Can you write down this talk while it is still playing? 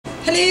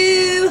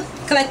Hello,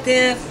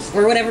 collective,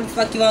 or whatever the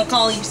fuck you want to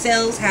call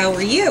yourselves. How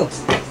are you?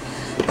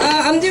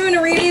 I'm doing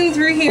a reading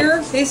through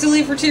here,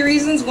 basically for two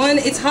reasons. One,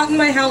 it's hot in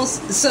my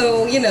house,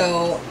 so, you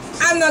know,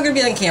 I'm not going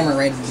to be on camera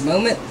right at the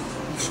moment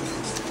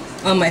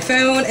on my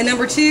phone. And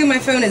number two, my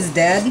phone is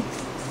dead.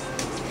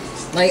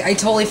 Like, I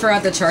totally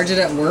forgot to charge it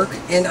at work,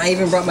 and I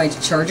even brought my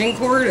charging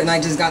cord, and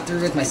I just got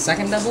through with my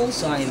second double,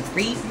 so I am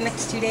free for the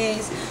next 2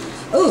 days.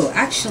 Oh,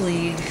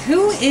 actually,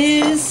 who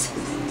is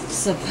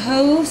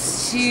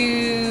supposed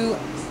to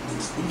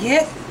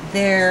get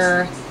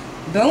their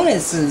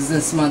bonuses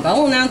this month?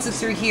 I'll announce it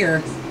through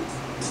here.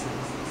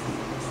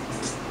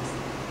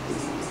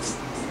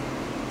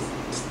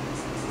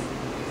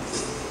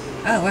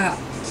 Oh, wow.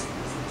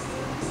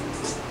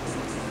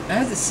 I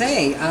have to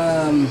say,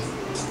 I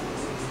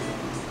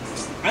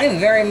am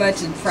very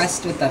much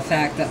impressed with the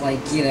fact that, like,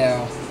 you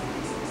know,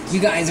 you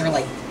guys are,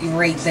 like,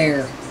 right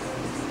there.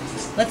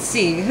 Let's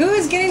see. Who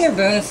is getting their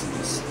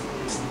bonuses?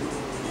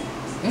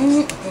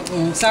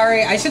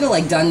 Sorry, I should have,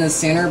 like, done this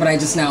sooner, but I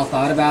just now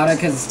thought about it,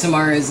 because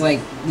tomorrow is, like,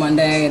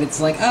 Monday, and it's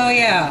like, oh,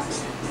 yeah.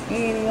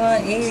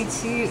 81,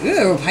 82.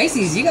 Ooh,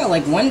 Pisces, you got,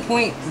 like,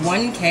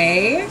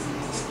 1.1K.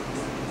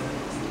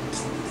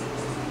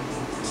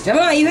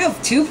 Gemini, you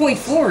have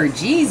 2.4.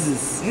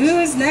 Jesus. Who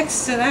is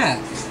next to that?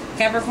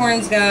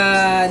 Capricorn's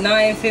got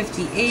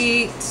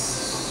 958.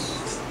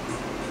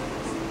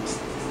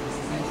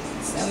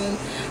 957.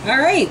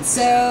 Alright,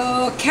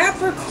 so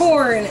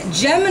Capricorn,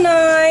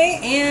 Gemini,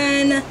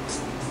 and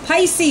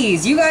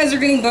Pisces. You guys are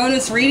getting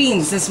bonus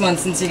readings this month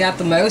since you got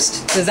the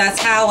most, because that's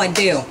how I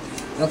do.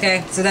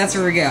 Okay, so that's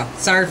where we go.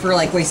 Sorry for,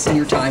 like, wasting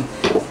your time.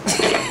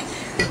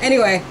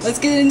 Anyway, let's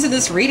get into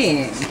this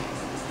reading.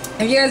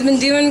 Have you guys been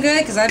doing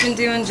good? Because I've been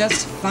doing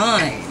just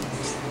fine.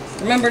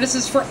 Remember, this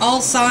is for all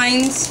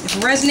signs. If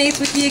it resonates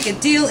with you, good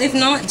deal. If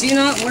not, do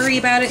not worry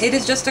about it. It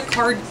is just a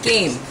card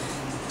game.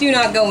 Do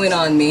not go in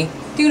on me.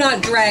 Do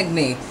not drag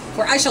me,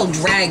 for I shall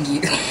drag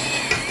you.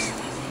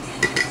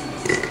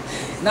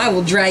 And I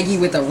will drag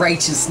you with a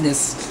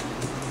righteousness.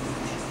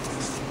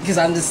 Because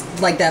I'm just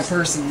like that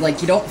person.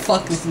 Like, you don't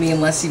fuck with me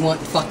unless you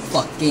want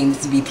fuck games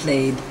to be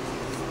played.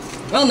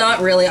 Well, not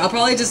really. I'll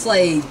probably just,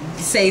 like,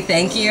 say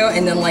thank you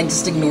and then, like,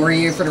 just ignore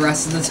you for the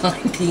rest of the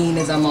time being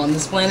as I'm on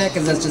this planet,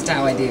 because that's just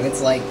how I do.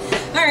 It's like,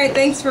 alright,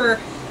 thanks for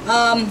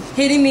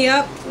hitting me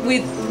up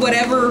with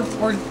whatever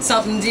or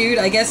something, dude.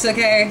 I guess,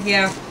 okay,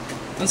 yeah.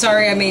 I'm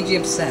sorry I made you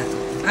upset.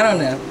 I don't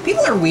know.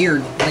 People are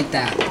weird like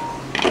that.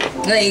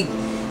 Like,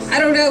 I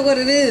don't know what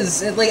it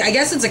is. Like, I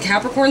guess it's a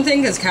Capricorn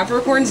thing, because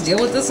Capricorns deal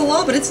with this a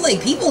lot, but it's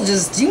like, people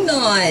just do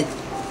not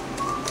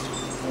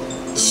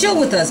chill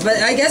with us. But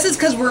I guess it's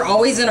because we're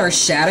always in our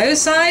shadow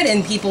side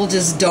and people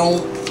just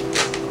don't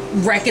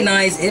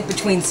recognize it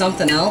between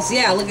something else.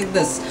 Yeah, look at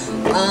this.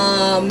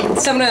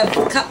 Seven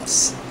of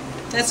Cups.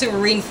 That's what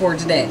we're reading for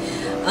today.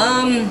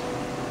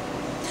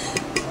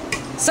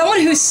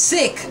 Someone who's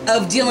sick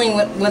of dealing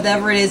with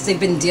whatever it is they've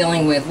been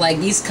dealing with. Like,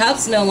 these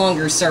cups no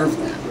longer serve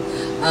them.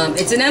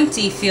 It's an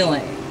empty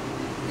feeling.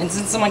 And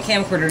since I'm on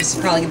camcorder, this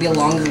is probably going to be a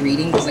longer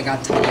reading because I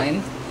got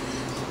time.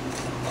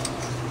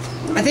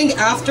 I think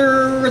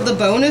after the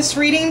bonus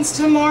readings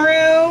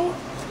tomorrow,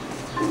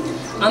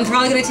 I'm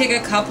probably gonna take a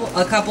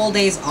couple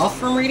days off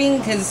from reading,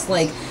 because,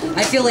 like,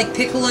 I feel like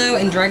Piccolo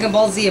and Dragon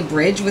Ball Z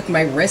Abridged with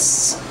my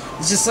wrists.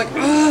 It's just like,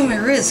 oh, my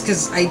wrists,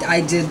 because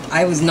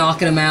I was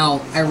knocking them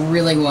out. I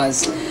really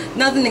was.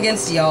 Nothing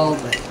against y'all,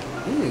 but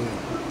ooh.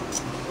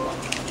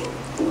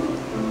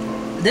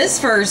 This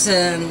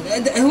person,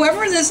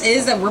 whoever this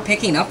is that we're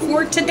picking up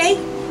for today,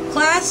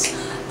 class,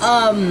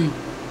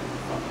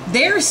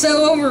 they're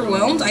so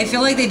overwhelmed, I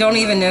feel like they don't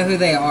even know who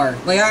they are.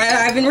 Like,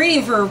 I've been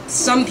reading for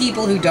some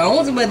people who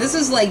don't, but this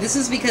is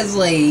because,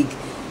 like,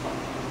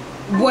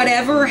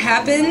 whatever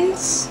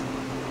happens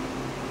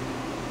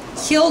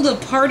killed a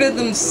part of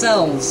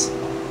themselves.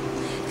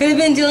 Could have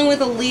been dealing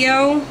with a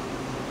Leo.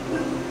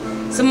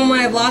 Someone might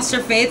have lost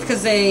their faith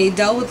because they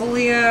dealt with a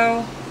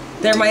Leo.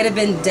 There might have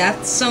been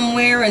death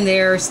somewhere, and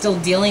they're still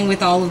dealing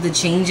with all of the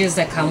changes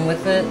that come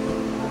with it.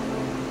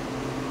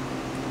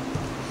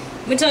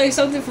 Let me tell you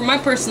something from my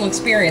personal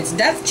experience.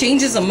 Death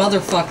changes a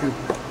motherfucker.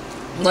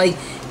 Like,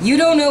 you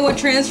don't know what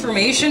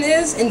transformation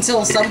is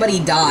until somebody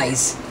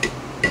dies.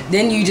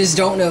 Then you just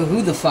don't know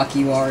who the fuck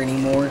you are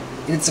anymore.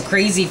 It's a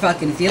crazy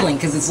fucking feeling,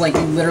 because it's like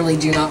you literally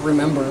do not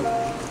remember.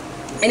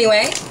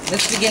 Anyway,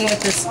 let's begin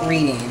with this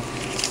reading.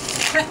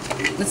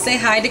 Let's say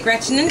hi to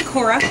Gretchen and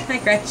Cora. Hi,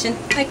 Gretchen.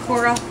 Hi,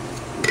 Cora.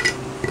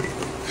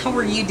 How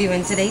are you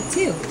doing today,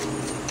 too?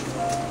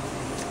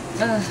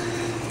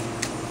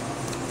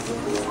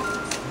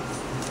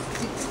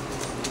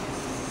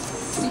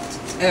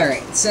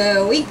 Alright,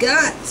 so we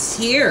got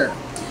here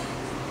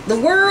the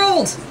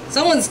world.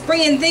 Someone's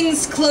bringing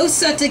things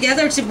closer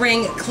together to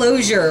bring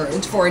closure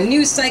for a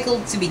new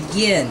cycle to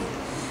begin.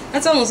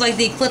 That's almost like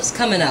the eclipse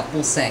coming up,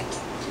 we'll say.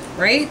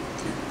 Right?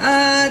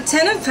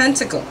 Ten of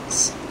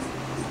Pentacles.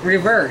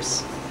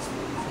 Reverse.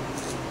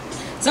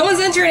 Someone's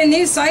entering a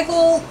new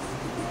cycle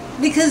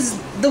because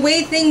the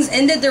way things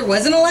ended, there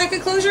wasn't a lack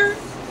of closure.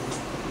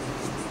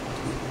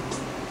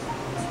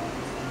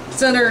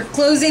 So they're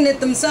closing it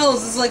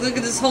themselves. It's like, look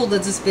at this hole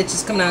that this bitch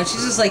is coming out.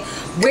 She's just like,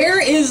 where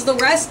is the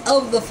rest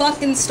of the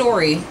fucking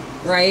story,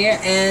 right?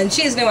 And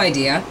she has no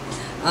idea.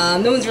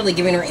 No one's really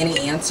giving her any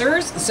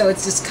answers. So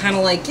it's just kind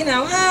of like, you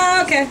know,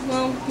 okay,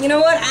 well, you know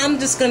what? I'm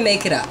just going to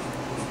make it up.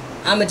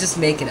 I'm going to just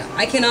make it up.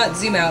 I cannot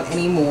zoom out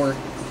anymore.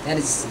 That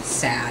is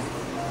sad.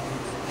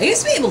 I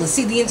used to be able to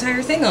see the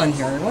entire thing on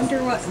here. I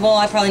wonder what... Well,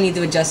 I probably need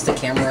to adjust the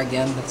camera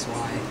again. That's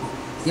why.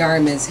 The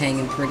arm is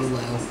hanging pretty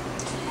low.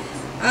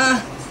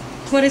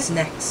 What is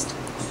next?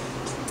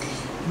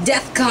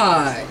 Death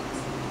card.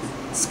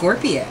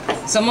 Scorpio.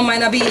 Someone might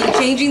not be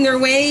changing their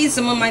ways.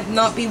 Someone might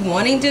not be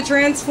wanting to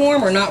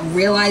transform or not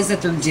realize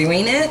that they're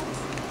doing it.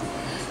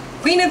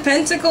 Queen of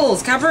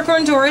Pentacles.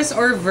 Capricorn, Taurus,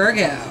 or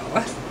Virgo.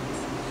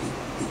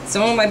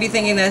 Someone might be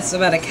thinking that's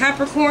about a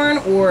Capricorn,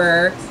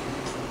 or...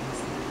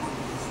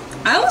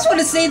 I almost want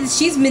to say that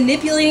she's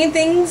manipulating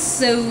things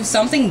so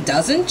something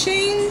doesn't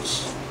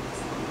change.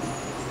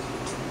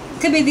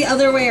 Could be the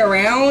other way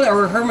around,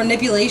 or her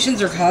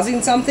manipulations are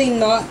causing something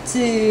not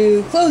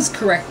to close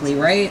correctly,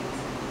 right?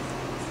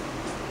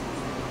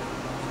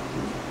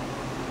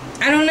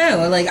 I don't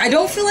know. Like, I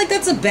don't feel like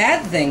that's a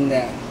bad thing,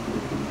 though.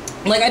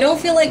 Like, I don't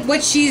feel like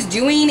what she's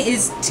doing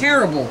is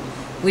terrible,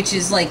 which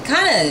is, like,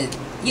 kind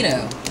of, you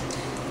know,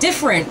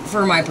 different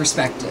from my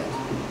perspective.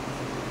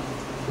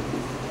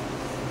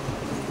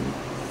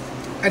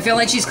 I feel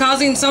like she's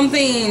causing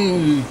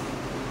something...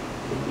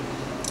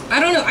 I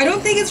don't know. I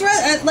don't think it's...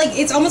 like,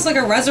 it's almost like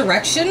a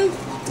resurrection,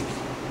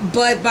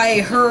 but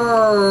by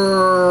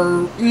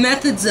her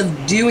methods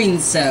of doing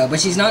so. But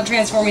she's not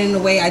transforming in a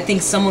way I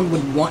think someone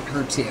would want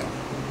her to.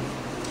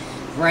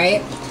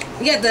 Right?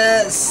 We got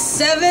the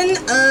 7...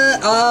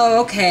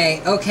 oh,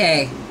 okay.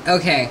 Okay.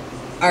 Okay.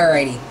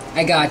 Alrighty.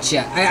 I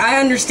gotcha. I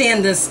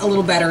understand this a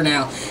little better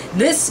now.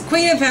 This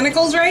Queen of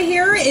Pentacles right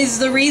here is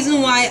the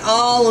reason why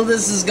all of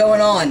this is going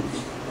on.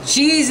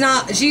 She's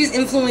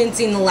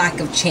influencing the lack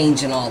of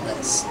change in all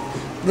this.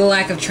 The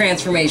lack of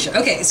transformation.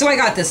 Okay, so I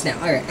got this now.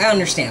 Alright, I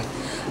understand.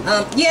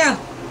 Yeah.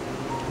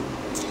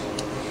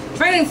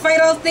 Trying to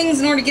fight all things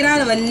in order to get out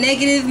of a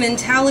negative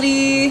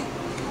mentality.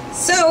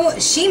 So,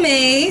 she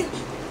may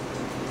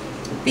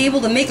be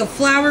able to make a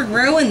flower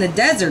grow in the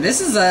desert.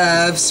 This is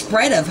a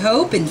spread of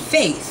hope and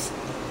faith.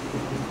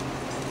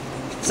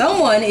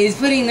 Someone is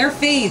putting their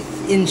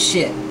faith in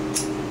shit.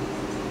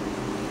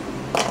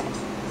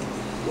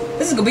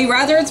 This is gonna be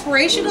rather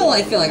inspirational,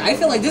 I feel like. I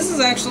feel like this is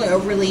actually a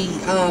really,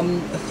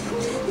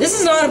 this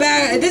is not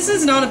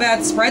a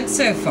bad spread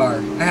so far,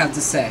 I have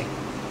to say.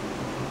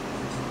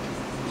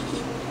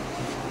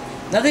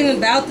 Nothing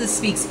about this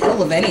speaks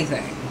ill of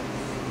anything.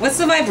 What's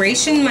the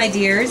vibration, my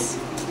dears?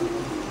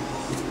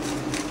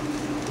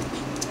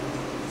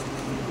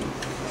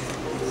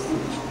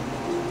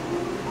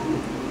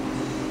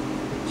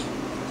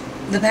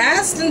 The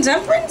past and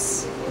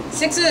temperance?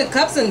 6 of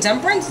Cups and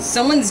temperance?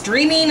 Someone's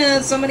dreaming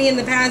of somebody in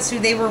the past who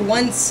they were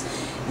once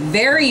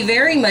very,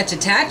 very much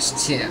attached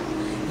to.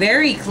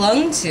 Very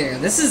clung to.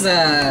 This is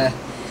a...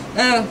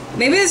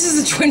 maybe this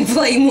is a twin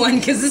flame one,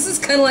 because this is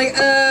kind of like,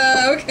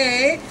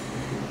 okay.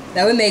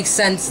 That would make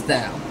sense, though.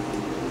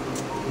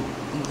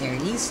 And there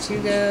these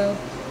two go.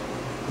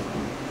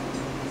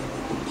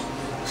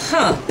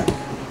 Huh.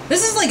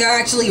 This is, like,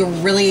 actually a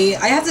really...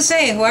 I have to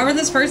say, whoever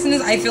this person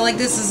is, I feel like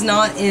this is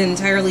not an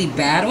entirely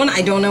bad one.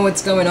 I don't know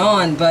what's going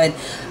on, but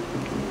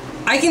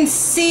I can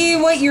see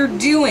what you're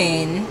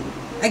doing.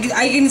 I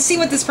can see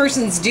what this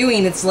person's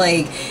doing. It's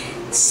like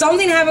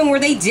something happened where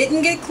they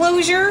didn't get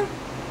closure.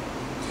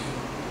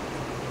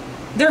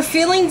 They're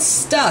feeling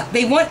stuck.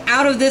 They want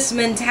out of this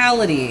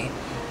mentality.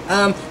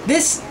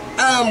 This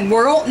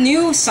world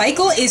new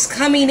cycle is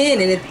coming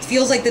in, and it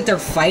feels like that they're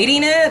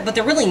fighting it, but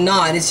they're really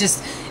not. It's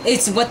just...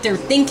 it's what they're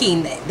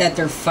thinking that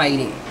they're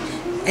fighting.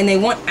 And they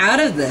want out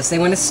of this. They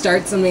want to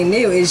start something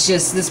new. It's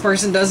just this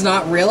person does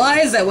not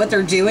realize that what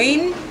they're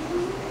doing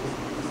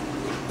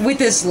with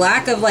this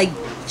lack of, like,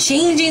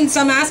 changing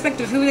some aspect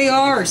of who they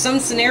are or some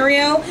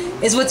scenario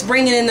is what's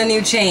bringing in the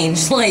new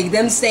change. Like,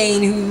 them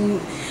staying who...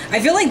 I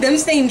feel like them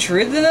staying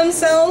true to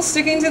themselves,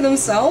 sticking to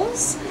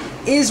themselves,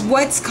 is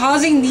what's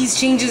causing these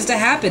changes to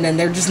happen, and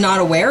they're just not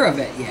aware of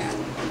it yet.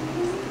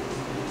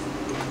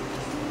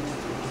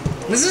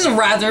 This is a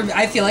rather...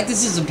 I feel like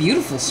this is a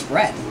beautiful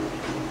spread.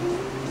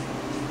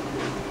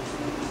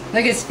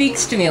 Like, it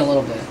speaks to me a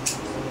little bit.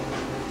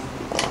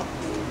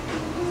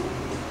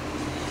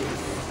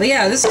 But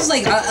yeah, this is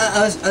like...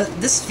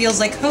 this feels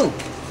like hope.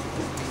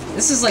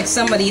 This is like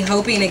somebody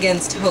hoping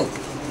against hope.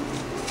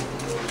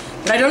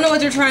 But I don't know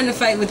what they're trying to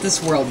fight with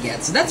this world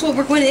yet. So that's what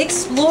we're going to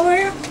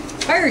explore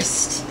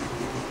first.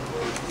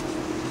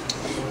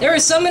 There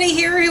was somebody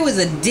here who was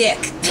a dick.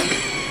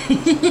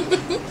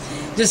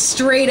 Just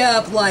straight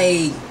up,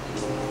 like,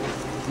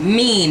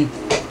 mean.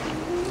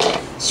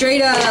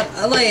 Straight up,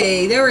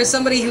 like, there was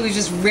somebody who was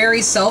just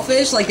very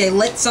selfish. Like, they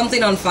lit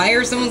something on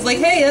fire. Someone's like,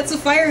 hey, that's a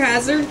fire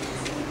hazard.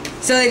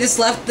 So they just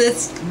left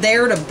this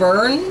there to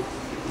burn.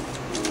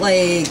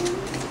 Like,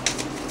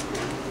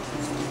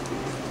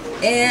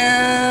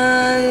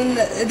 And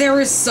there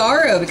was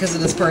sorrow because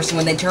of this person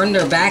when they turned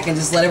their back and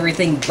just let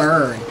everything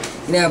burn.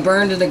 You know,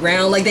 burn to the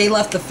ground like they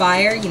left the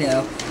fire, you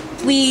know.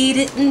 We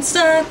didn't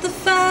start the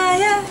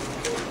fire.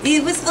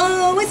 It was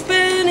always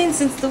burning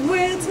since the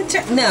world's been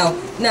turned.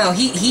 No,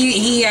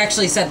 he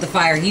actually set the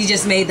fire. He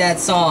just made that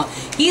song.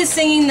 He is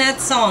singing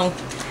that song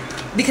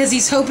because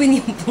he's hoping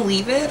you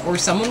believe it or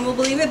someone will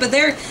believe it. But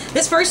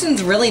this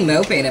person's really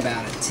moping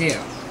about it too.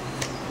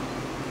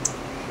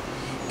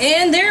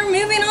 And they're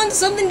moving on to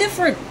something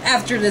different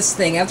after this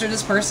thing, after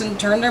this person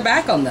turned their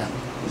back on them.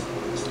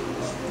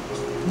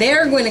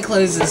 They're going to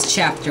close this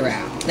chapter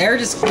out. They're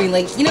just being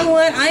like, you know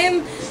what? I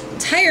am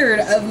tired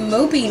of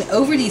moping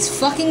over these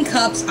fucking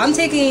cups. I'm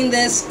taking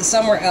this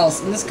somewhere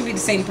else. And this could be the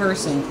same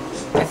person,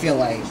 I feel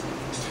like.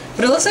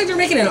 But it looks like they're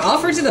making an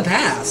offer to the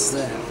past.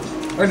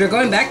 Or they're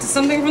going back to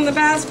something from the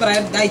past, but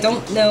I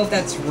don't know if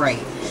that's right.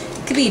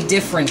 It could be a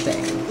different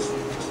thing.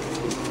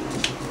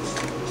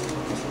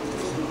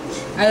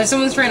 Either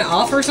someone's trying to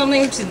offer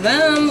something to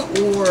them,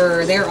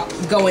 or they're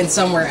going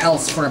somewhere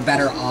else for a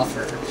better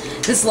offer.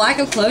 This lack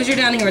of closure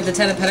down here with the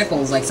Ten of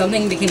Pentacles, like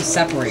something became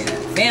separated.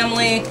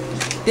 Family,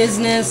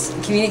 business,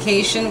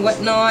 communication,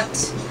 whatnot.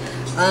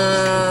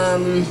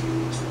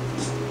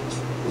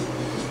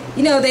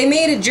 You know, they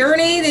made a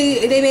journey,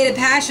 they made a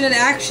passionate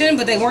action,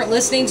 but they weren't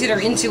listening to their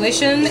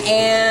intuition,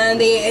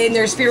 and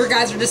their spirit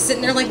guides were just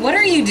sitting there like, what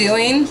are you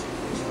doing?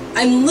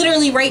 I'm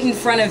literally right in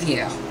front of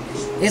you.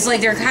 It's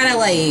like they're kind of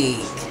like...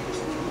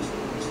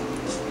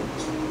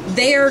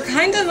 They are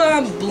kind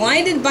of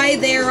blinded by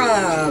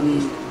their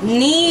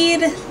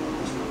need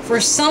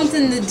for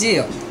something to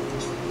do.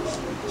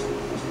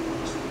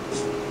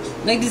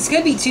 Like, this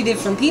could be two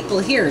different people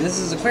here. This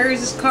is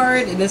Aquarius'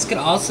 card, and this could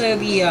also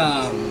be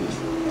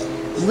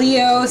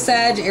Leo,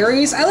 Sag,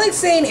 Aries. I like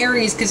saying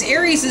Aries, because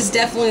Aries is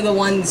definitely the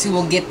ones who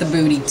will get the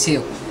booty,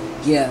 too.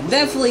 Yeah,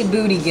 definitely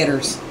booty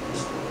getters.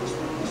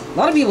 A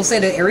lot of people say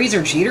that Aries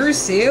are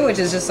cheaters, too, which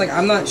is just like,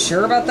 I'm not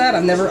sure about that.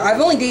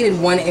 I've only dated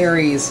one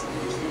Aries.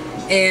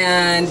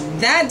 And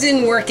that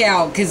didn't work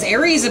out because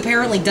Aries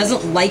apparently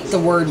doesn't like the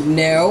word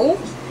no.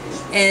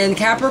 And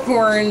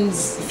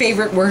Capricorn's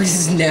favorite word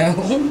is no.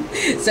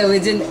 So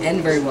it didn't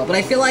end very well. But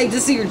I feel like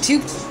this are two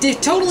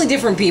totally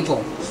different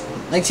people.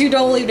 Like two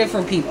totally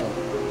different people.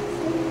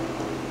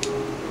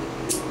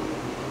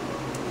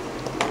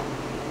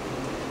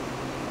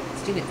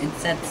 Stupid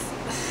insects.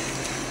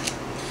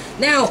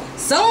 Now,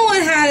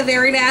 someone had a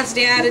very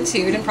nasty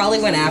attitude and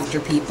probably went after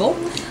people.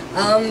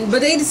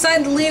 But they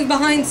decided to leave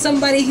behind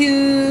somebody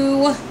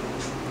who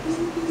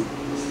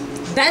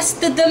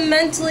bested them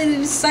mentally. They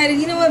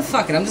decided, you know what,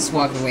 fuck it, I'm just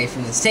walking away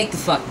from this. Take the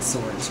fucking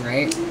swords,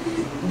 right?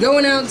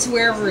 Going out to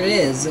wherever it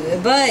is.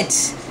 But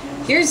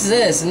here's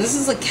this, and this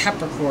is like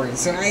Capricorn.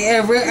 So I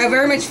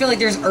very much feel like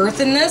there's Earth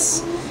in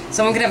this.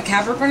 Someone could have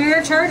Capricorn in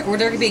their chart, or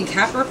there could be a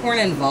Capricorn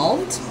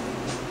involved.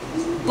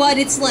 But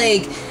it's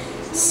like...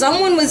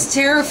 Someone was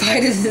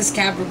terrified of this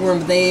Capricorn,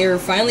 but they are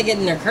finally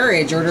getting their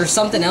courage, or there's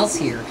something else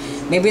here.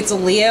 Maybe it's a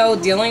Leo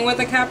dealing with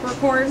a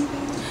Capricorn,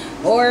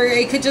 or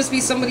it could just be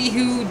somebody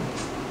who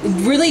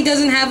really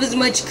doesn't have as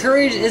much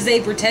courage as they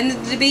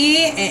pretended to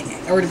be,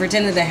 or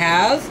pretended to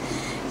have,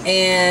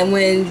 and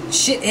when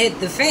shit hit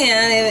the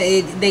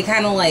fan, they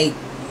kind of like...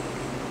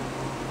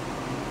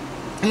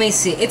 Let me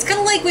see. It's kind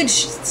of like when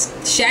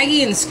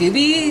Shaggy and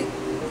Scooby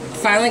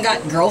finally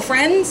got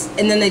girlfriends,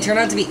 and then they turned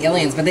out to be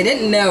aliens, but they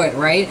didn't know it,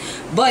 right?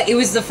 But it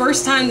was the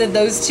first time that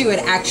those two had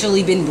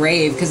actually been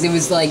brave, because it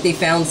was like they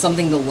found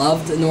something to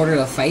love in order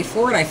to fight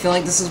for it. I feel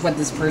like this is what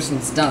this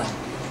person's done.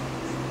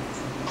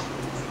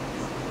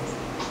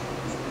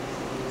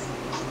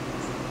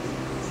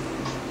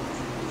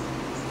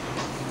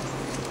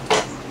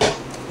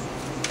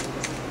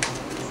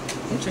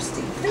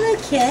 Interesting. Hello,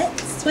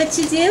 cats. What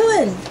you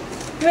doing?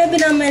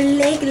 Rubbing on my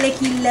leg like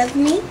you love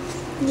me?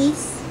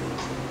 Yes.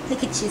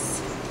 Look at you.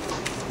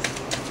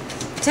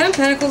 Ten of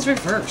Pentacles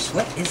reverse.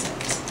 What is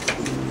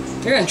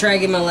it? You're gonna try to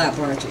get my lap,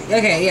 aren't you?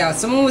 Okay, yeah.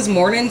 Someone was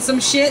mourning some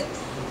shit.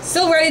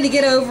 Still ready to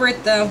get over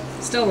it, though.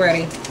 Still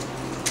ready.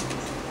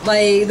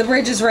 Like, the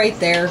bridge is right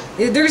there.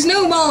 There's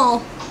no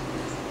mall.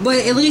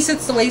 But at least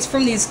it's away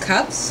from these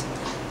cups.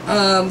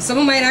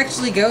 Someone might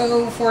actually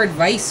go for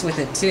advice with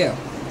it, too.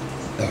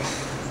 Ugh.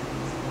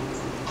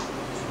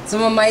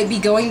 Someone might be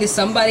going to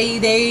somebody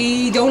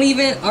they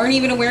aren't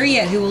even aware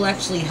yet who will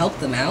actually help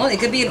them out.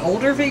 It could be an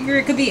older figure.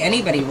 It could be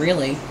anybody,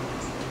 really.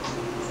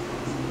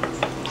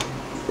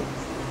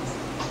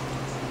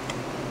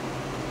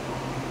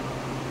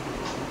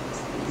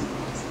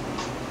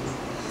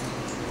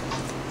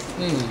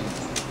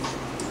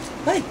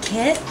 What,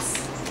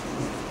 kits?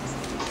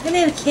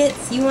 Hello,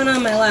 kits. You want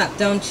on my lap,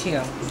 don't you?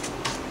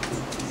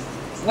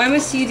 Why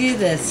must you do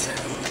this?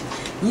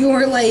 You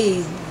are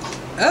like...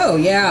 Oh,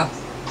 yeah.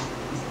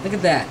 Look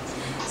at that.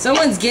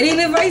 Someone's getting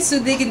advice so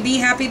they can be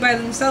happy by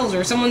themselves,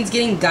 or someone's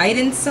getting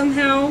guidance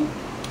somehow.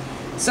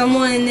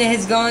 Someone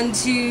has gone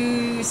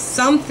to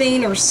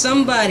something or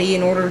somebody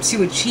in order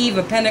to achieve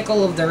a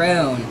pinnacle of their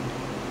own.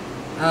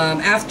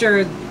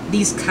 After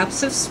these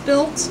cups have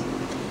spilt,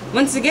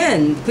 Once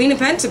again, Queen of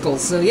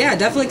Pentacles. So yeah,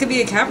 definitely could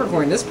be a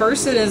Capricorn. This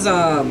person is,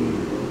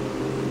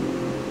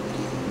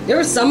 there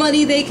was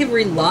somebody they could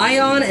rely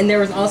on, and there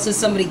was also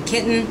somebody,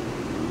 Kitten,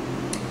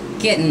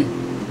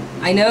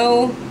 I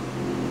know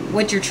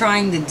what you're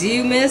trying to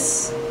do,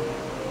 miss.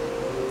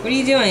 What are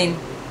you doing?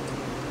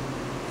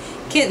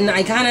 Kitten,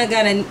 I kinda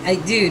gotta, I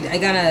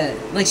gotta,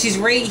 like, she's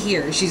right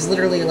here. She's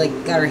literally,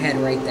 like, got her head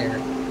right there.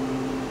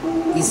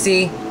 You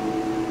see?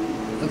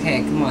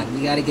 Okay, come on,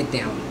 you gotta get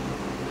down.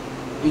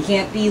 You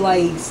can't be,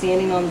 like,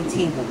 standing on the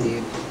table,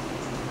 dude.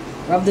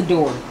 Rub the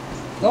door.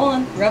 Go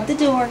on, rub the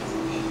door.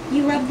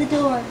 You rub the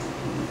door.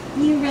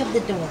 You rub the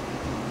door.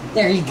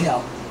 There you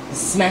go.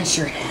 Smash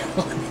your head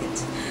on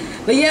it.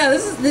 But yeah,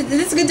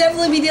 this could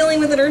definitely be dealing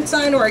with an Earth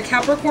sign or a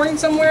Capricorn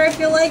somewhere, I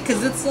feel like,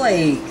 because it's,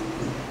 like,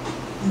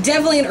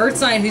 definitely an Earth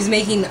sign who's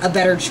making a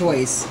better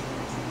choice.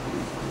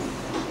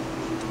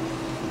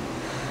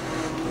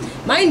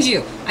 Mind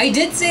you, I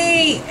did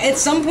say at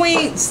some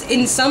point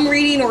in some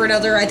reading or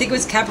another, I think it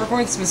was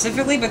Capricorn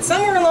specifically, but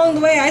somewhere along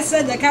the way I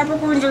said that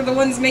Capricorns are the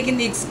ones making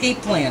the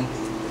escape plan.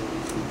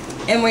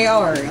 And we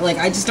are. Like,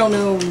 I just don't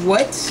know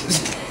what.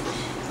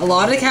 A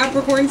lot of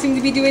Capricorns seem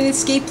to be doing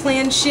escape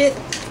plan shit.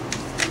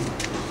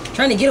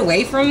 Trying to get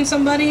away from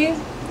somebody.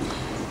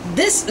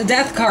 This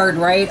death card,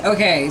 right?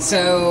 Okay,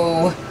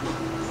 so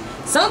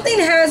something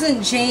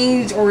hasn't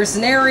changed, or a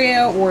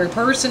scenario, or a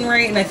person,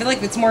 right? And I feel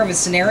like it's more of a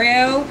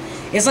scenario.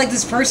 It's like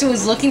this person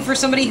was looking for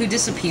somebody who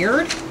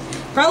disappeared.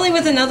 Probably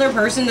with another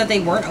person that they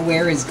weren't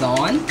aware is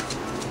gone.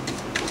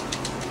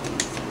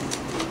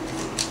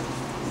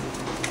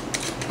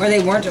 Or they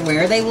weren't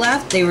aware they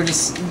left. They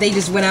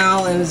just went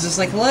out and was just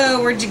like,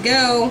 hello, where'd you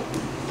go?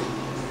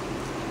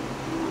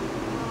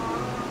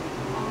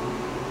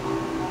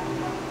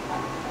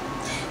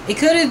 It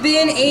could have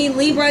been a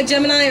Libra,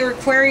 Gemini, or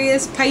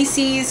Aquarius,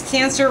 Pisces,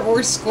 Cancer,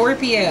 or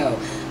Scorpio.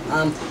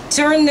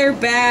 Turned their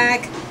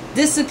back,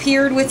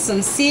 disappeared with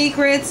some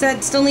secrets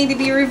that still need to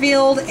be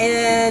revealed,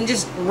 and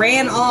just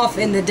ran off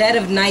in the dead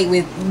of night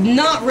with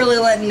not really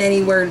letting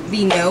anywhere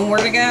be known where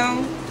to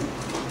go.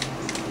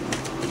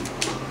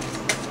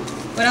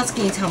 What else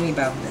can you tell me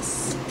about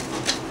this?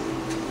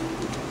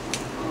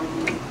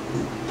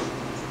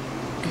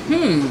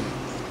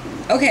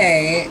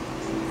 Okay.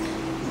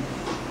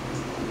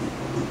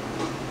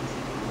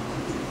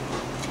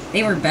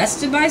 They were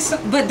bested by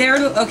but they're,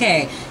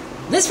 okay.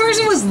 This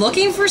person was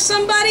looking for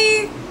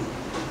somebody,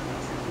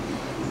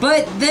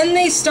 but then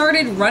they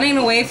started running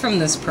away from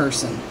this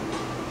person.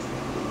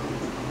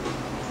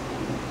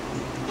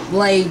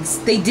 Like,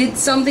 they did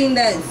something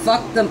that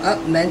fucked them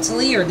up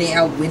mentally, or they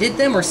outwitted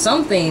them, or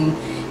something.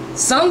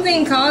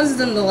 Something caused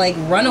them to, like,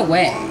 run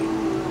away.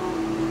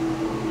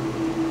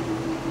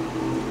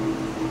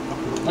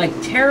 Like,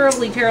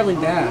 terribly, terribly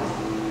bad.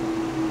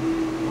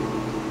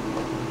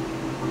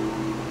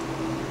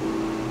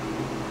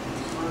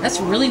 That's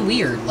really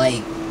weird.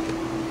 Like,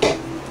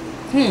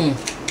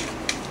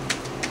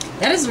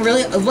 that is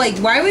really, like,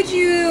 why would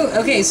you,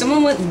 okay,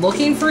 someone went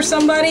looking for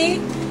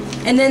somebody,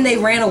 and then they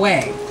ran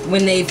away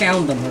when they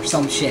found them, or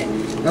some shit.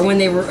 Or when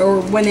they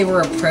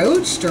were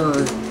approached,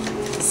 or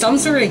some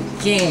sort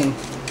of game.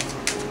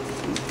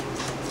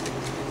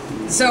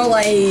 So,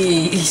 like,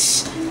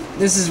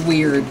 this is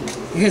weird.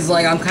 Because,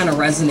 like, I'm kind of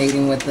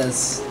resonating with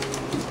this.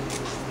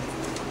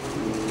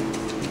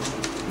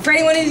 For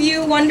anyone of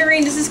you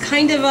wondering, this is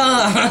kind of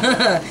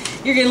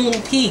you're getting a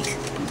little peek.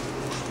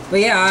 But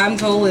yeah, I'm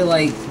totally,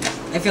 like,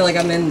 I feel like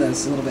I'm in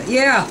this a little bit.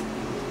 Yeah!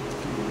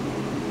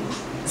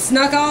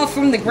 Snuck off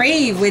from the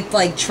grave with,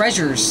 like,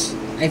 treasures,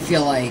 I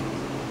feel like.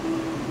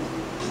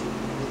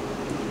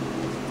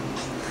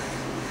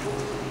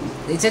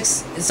 They took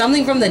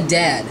something from the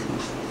dead.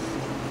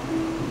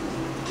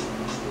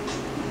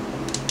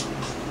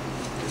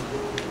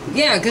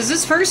 Yeah, because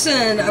this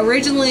person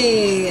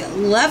originally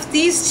left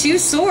these 2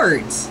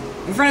 swords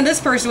in front of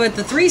this person with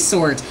the 3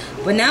 swords,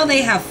 but now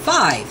they have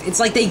 5. It's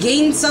like they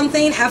gained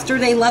something after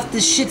they left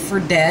this shit for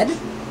dead.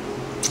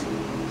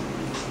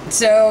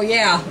 So,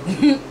 yeah.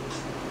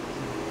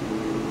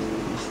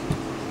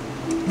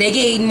 They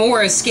gained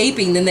more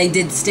escaping than they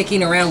did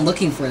sticking around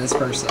looking for this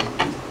person.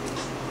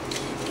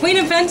 Queen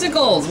of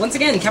Pentacles. Once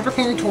again,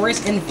 Capricorn,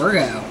 Taurus, and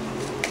Virgo.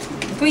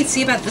 What can we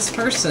see about this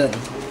person?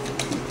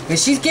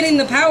 Because she's getting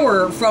the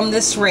power from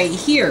this right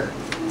here.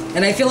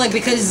 And I feel like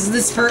because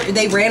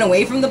they ran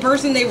away from the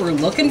person they were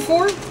looking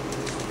for,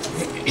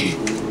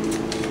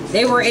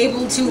 they were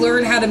able to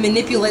learn how to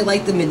manipulate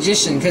like the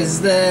magician. Because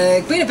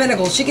the Queen of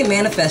Pentacles, she can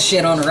manifest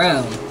shit on her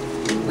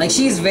own. Like,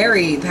 she's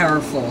very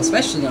powerful,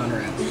 especially on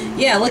her own.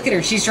 Yeah, look at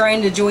her. She's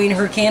trying to join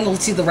her candle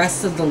to the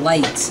rest of the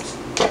light.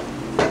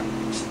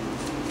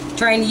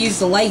 Trying to use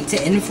the light to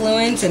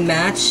influence and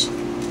match.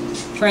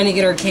 Trying to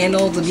get her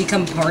candle to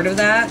become part of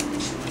that.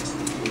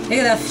 Look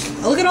at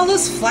that. Look at all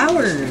those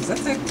flowers.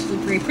 That's actually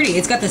pretty pretty.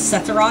 It's got the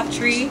Sephiroth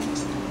tree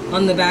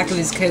on the back of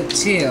his coat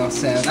too,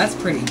 so that's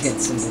pretty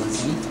good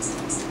symbolism.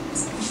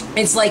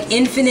 It's like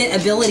infinite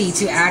ability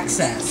to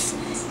access.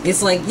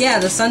 It's like, yeah,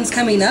 the sun's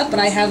coming up, but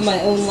I have my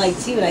own light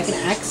too, and I can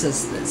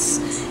access this.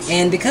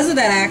 And because of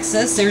that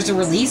access, there's a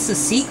release of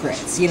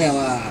secrets. You know,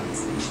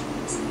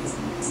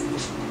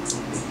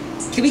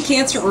 Could be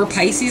Cancer or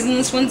Pisces in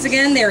this once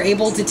again. They're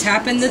able to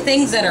tap into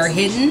things that are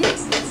hidden.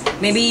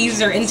 Maybe use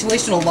their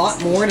intuition a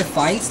lot more to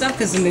find stuff,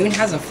 because the moon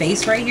has a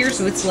face right here,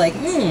 so it's like,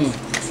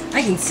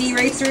 I can see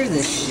right through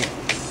this shit.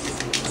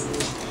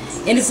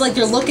 And it's like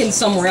they're looking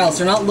somewhere else.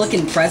 They're not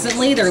looking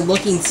presently, they're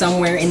looking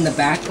somewhere in the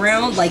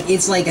background. Like,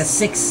 it's like a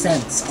sixth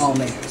sense,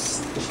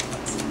 almost.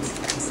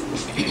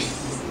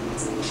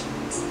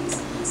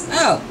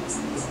 Oh.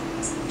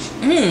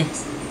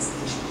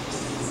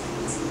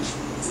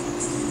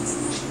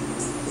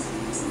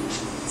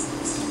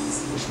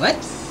 What?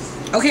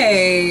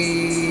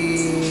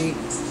 Okay.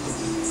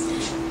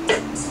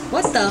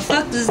 What the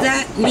fuck does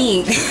that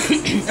mean?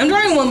 I'm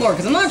drawing one more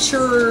because I'm not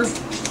sure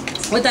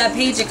what that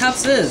Page of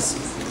Cups is.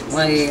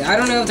 Like, I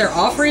don't know if they're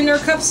offering their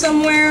cups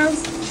somewhere,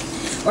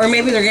 or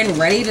maybe they're getting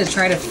ready to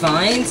try to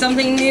find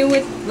something new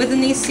within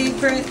these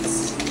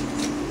secrets.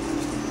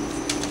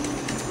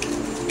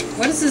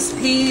 What is this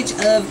Page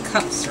of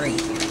Cups right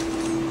here?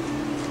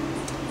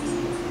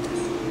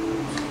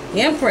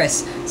 The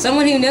Empress.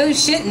 Someone who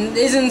knows shit and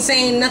isn't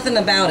saying nothing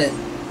about it.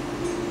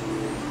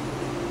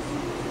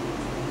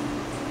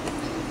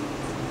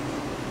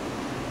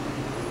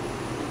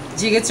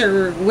 She gets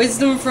her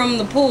wisdom from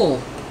the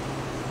pool.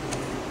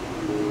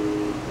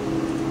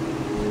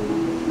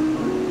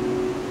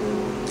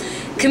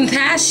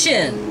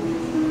 Compassion.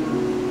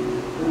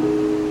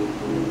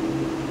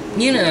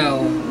 You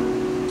know.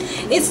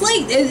 It's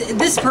like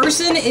this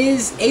person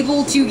is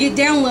able to get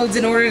downloads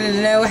in order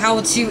to know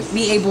how to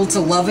be able to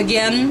love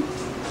again.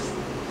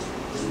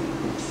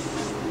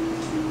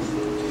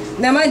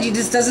 Now, mind you,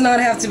 this does not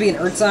have to be an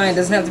Earth sign. It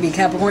doesn't have to be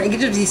Capricorn. It could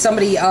just be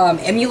somebody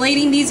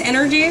emulating these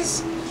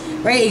energies.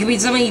 Right? It could be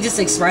somebody just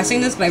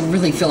expressing this, but I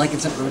really feel like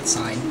it's an Earth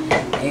sign.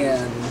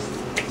 And,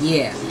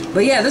 yeah.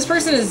 But yeah, this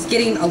person is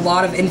getting a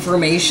lot of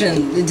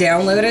information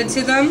downloaded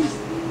to them.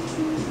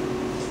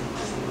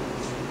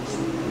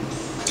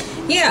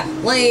 Yeah,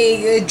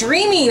 like,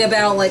 dreaming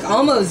about, like,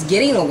 almost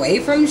getting away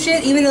from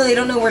shit, even though they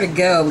don't know where to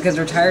go because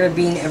they're tired of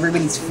being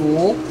everybody's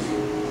fool.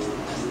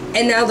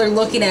 And now they're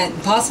looking at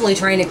possibly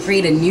trying to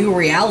create a new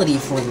reality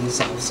for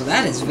themselves. So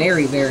that is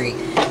very, very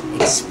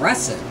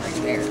expressive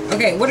right there.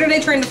 Okay, what are they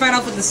trying to fight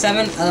off with the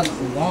Seven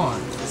of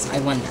Wands? I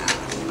wonder.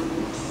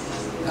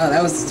 Oh,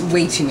 that was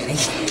way too many.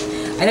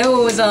 I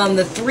know it was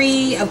the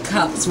Three of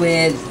Cups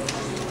with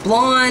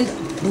blonde,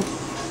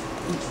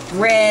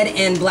 red,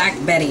 and black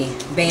Betty.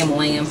 Bam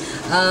lamb.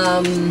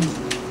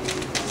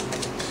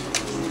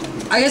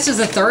 I guess there's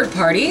a third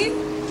party.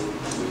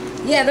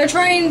 Yeah, they're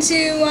trying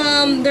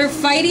to, they're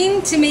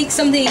fighting to make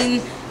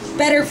something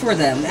better for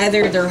them.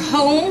 Either their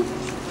home,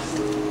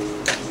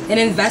 an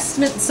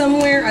investment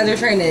somewhere, either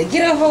trying to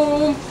get a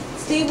home,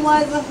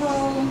 stabilize a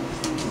home.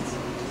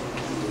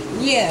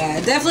 Yeah,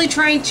 definitely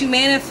trying to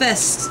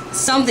manifest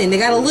something. They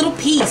got a little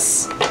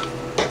piece.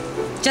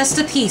 Just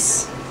a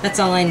piece. That's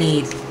all I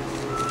need.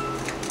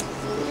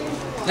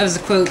 That was a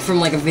quote from,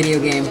 like, a video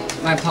game.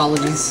 My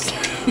apologies.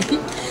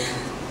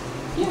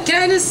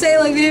 Can I just say,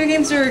 like, video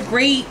games are a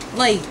great,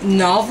 like,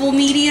 novel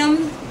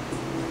medium?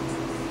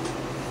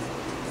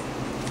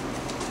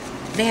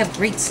 They have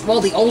great...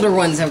 Well, the older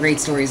ones have great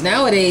stories.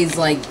 Nowadays,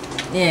 like,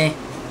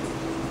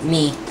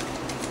 me.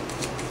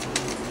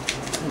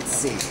 Let's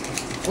see.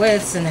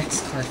 What's the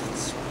next card?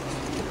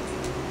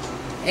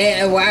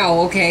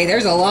 Wow, okay.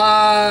 There's a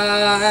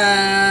lot...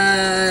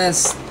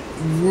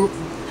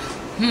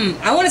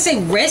 I want to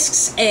say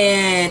risks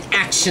and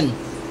action.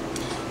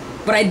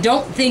 But I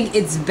don't think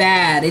it's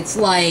bad. It's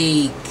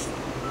like...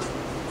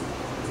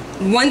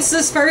 Once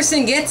this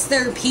person gets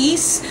their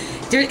piece,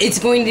 it's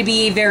going to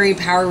be a very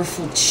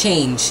powerful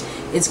change.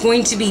 It's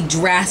going to be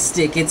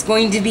drastic. It's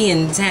going to be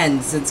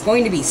intense. It's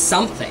going to be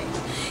something.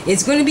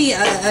 It's going to be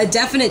a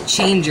definite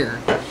changer.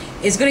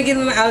 It's going to get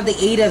them out of the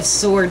Eight of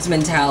Swords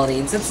mentality.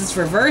 And since it's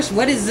reversed,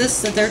 what is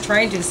this that they're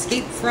trying to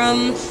escape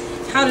from?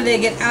 How do they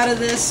get out of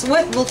this?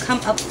 What will come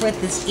up with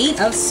this Eight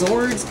of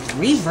Swords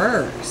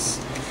reverse?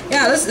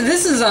 Yeah, this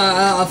is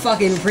a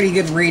fucking pretty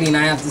good reading,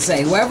 I have to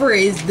say. Whoever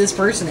this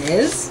person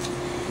is,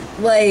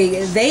 like,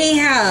 they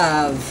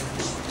have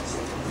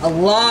a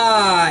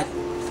lot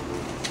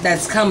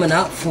that's coming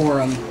up for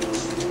them.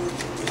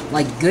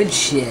 Like, good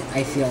shit,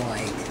 I feel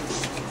like.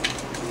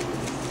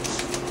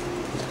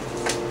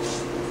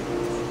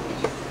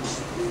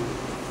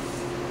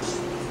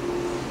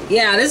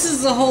 Yeah, this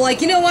is the whole,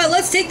 like, you know what?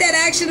 Let's take that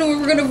action and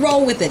we're gonna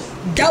roll with it.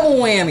 Double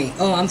whammy.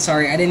 Oh, I'm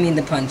sorry. I didn't mean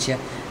to punch you.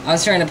 I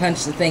was trying to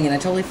punch the thing and I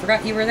totally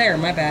forgot you were there.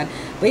 My bad.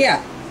 But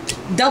yeah,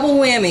 double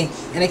whammy.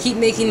 And I keep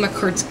making my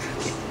cards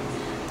crooked.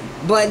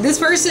 But this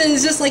person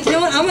is just like, you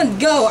know what? I'm gonna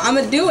go. I'm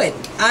gonna do it.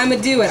 I'm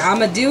gonna do it. I'm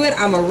gonna do it.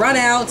 I'm gonna run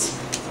out.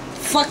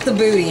 Fuck the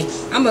booty.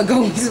 I'm gonna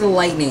go into the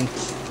lightning.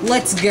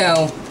 Let's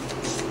go.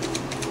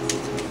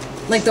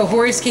 Like the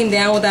horse came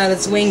down without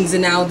its wings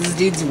and now this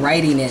dude's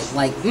riding it.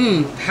 Like,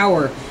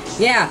 power.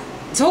 Yeah,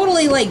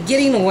 totally, like,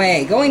 getting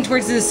away. Going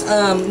towards this,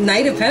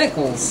 Knight of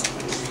Pentacles.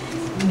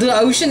 The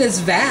ocean is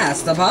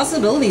vast. The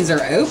possibilities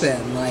are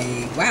open.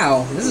 Like,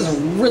 wow, this is a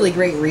really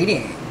great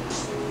reading.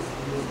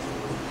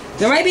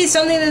 There might be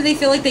something that they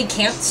feel like they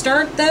can't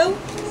start, though.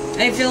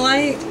 I feel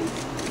like.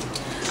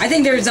 I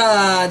think there's,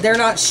 they're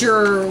not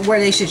sure where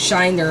they should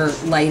shine their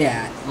light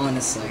at,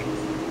 honestly.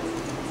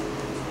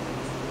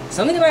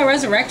 Something about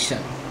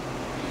resurrection.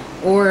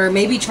 Or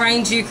maybe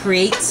trying to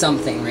create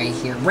something right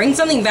here. Bring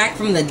something back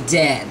from the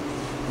dead,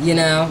 you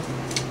know?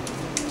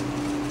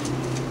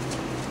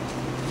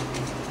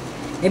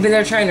 Maybe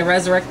they're trying to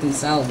resurrect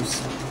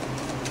themselves.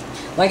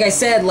 Like I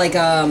said, like,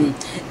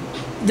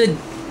 the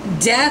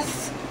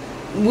death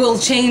will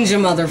change a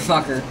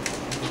motherfucker.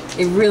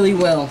 It really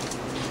will.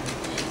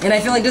 And I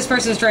feel like this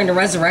person's trying to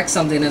resurrect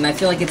something, and I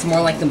feel like it's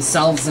more like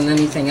themselves than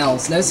anything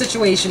else. No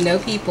situation, no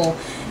people,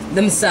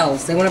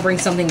 themselves. They want to bring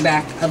something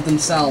back of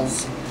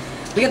themselves.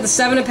 We got the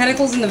Seven of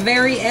Pentacles in the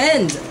very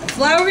end.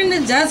 Flower in the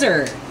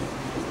desert.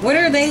 What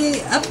are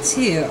they up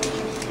to?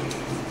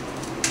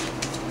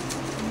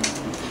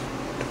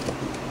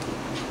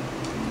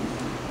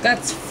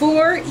 That's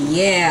 4?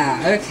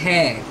 Yeah,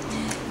 okay.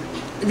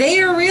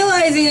 They are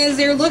realizing as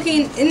they're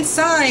looking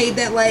inside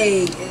that,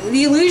 like,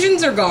 the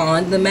illusions are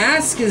gone, the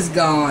mask is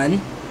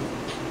gone.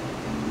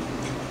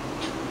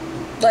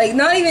 Like,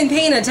 not even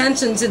paying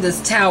attention to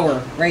this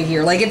tower right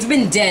here. Like, it's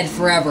been dead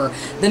forever.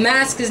 The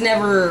mask has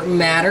never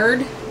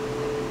mattered.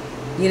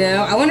 You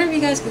know? I wonder if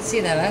you guys can see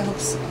that. I hope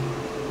so.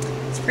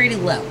 It's pretty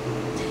low.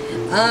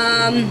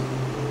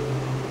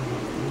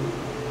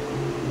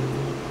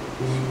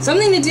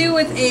 Something to do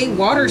with a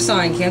water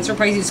sign. Cancer,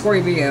 Pisces,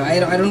 Scorpio. I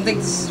don't think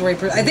this is the right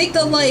person. I think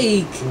the,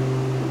 like...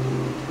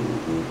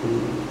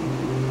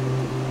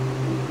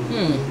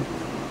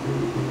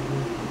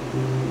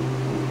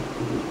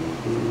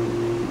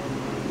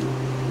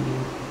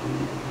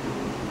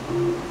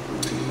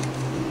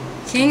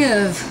 King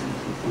of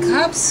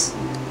Cups.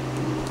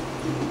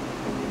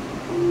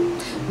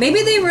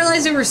 Maybe they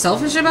realized they were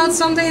selfish about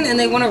something and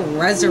they want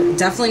to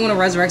definitely want to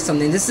resurrect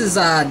something. This is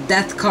a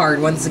death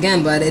card once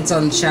again, but it's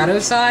on shadow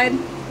side.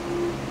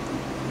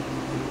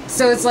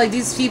 So it's like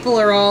these people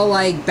are all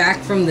like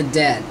back from the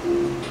dead.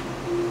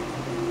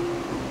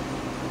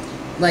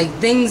 Like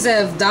things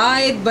have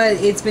died, but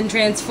it's been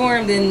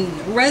transformed and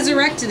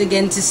resurrected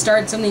again to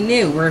start something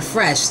new,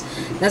 refreshed.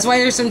 That's why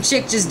there's some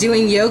chick just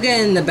doing yoga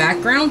in the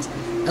background.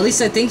 At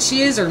least I think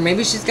she is, or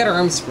maybe she's got her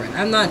arms spread.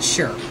 I'm not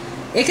sure.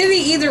 It could be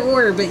either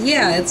or, but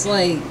yeah, it's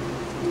like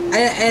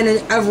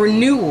a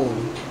renewal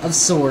of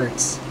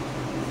sorts.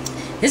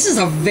 This is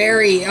a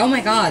very, oh my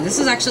god, this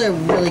is actually a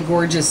really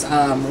gorgeous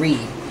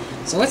read.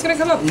 So what's going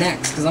to come up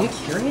next? Because I'm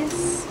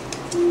curious.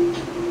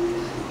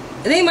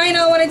 They might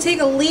not want to take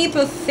a leap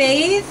of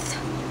faith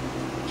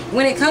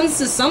when it comes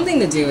to something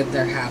to do with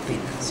their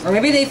happiness. Or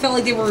maybe they felt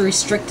like they were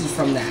restricted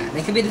from that.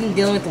 They could be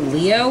dealing with a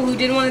Leo who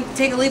didn't want to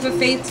take a leap of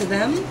faith to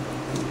them.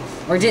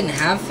 Or didn't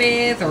have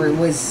faith, or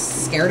was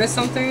scared of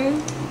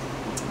something.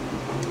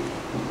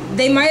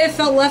 They might have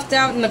felt left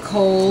out in the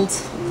cold.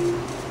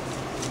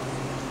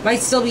 Might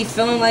still be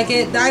feeling like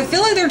it. I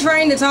feel like they're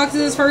trying to talk to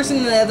this person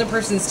and the other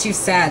person's too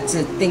sad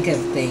to think of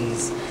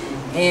things.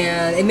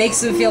 And it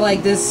makes them feel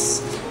like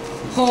this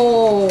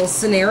whole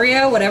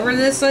scenario, whatever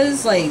this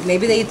is, like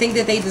maybe they think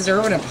that they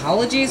deserve an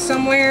apology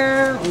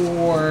somewhere,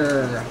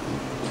 or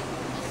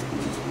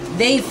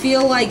they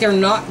feel like they're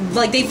not,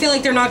 like they feel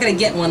like they're not going to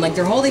get one. Like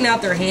they're holding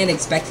out their hand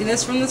expecting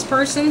this from this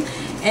person,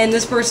 and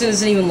this person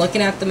isn't even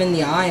looking at them in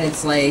the eye, and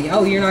it's like,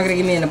 oh, you're not going to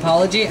give me an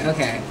apology?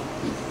 Okay.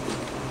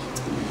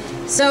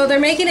 So they're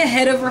making a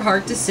head over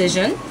heart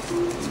decision.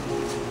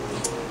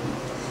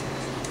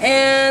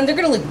 And they're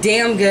going to look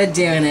damn good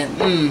doing it.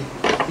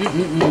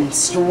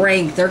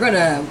 Strength. They're going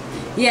to,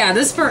 yeah,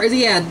 this part,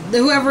 yeah,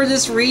 whoever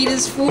this read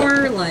is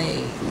for,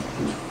 like,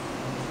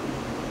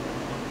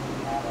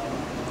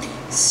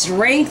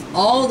 strength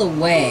all the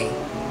way.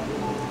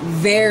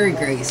 Very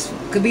graceful.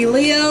 Could be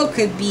Leo,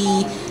 could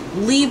be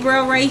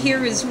Libra right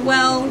here as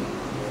well.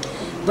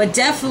 But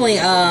definitely,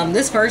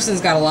 this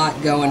person's got a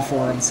lot going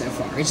for him so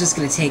far. It's just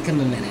going to take him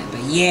a minute.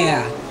 But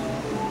yeah,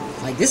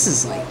 like this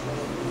is like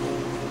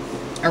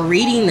a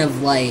reading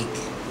of like,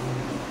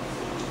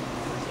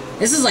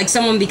 this is like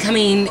someone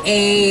becoming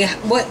a,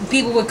 what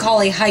people would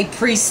call a high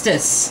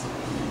priestess.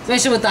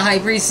 Especially with the high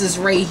priestess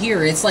right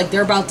here. It's like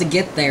they're about to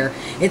get there.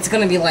 It's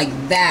going to be like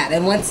that.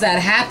 And once that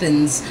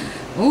happens,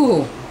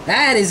 ooh,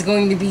 that is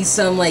going to be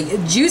some like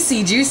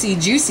juicy, juicy,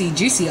 juicy,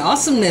 juicy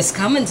awesomeness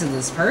coming to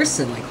this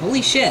person. Like,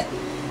 holy shit.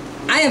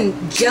 I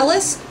am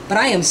jealous, but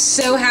I am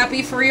so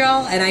happy for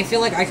y'all. And I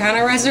feel like I kind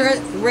of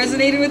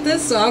resonated with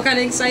this. So I'm kind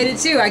of excited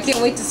too. I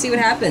can't wait to see what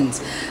happens.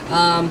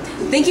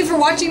 Thank you for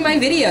watching my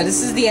video.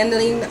 This is the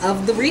ending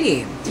of the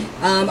reading.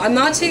 I'm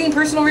not taking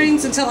personal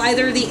readings until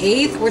either the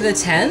 8th or the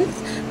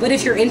 10th. But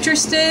if you're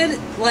interested,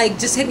 like,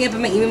 just hit me up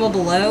in my email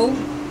below.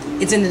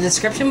 It's in the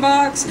description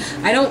box.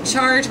 I don't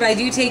charge, but I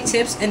do take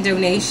tips and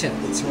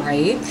donations,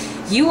 right?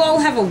 You all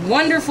have a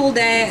wonderful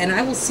day, and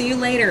I will see you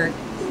later.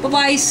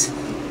 Bye-bye.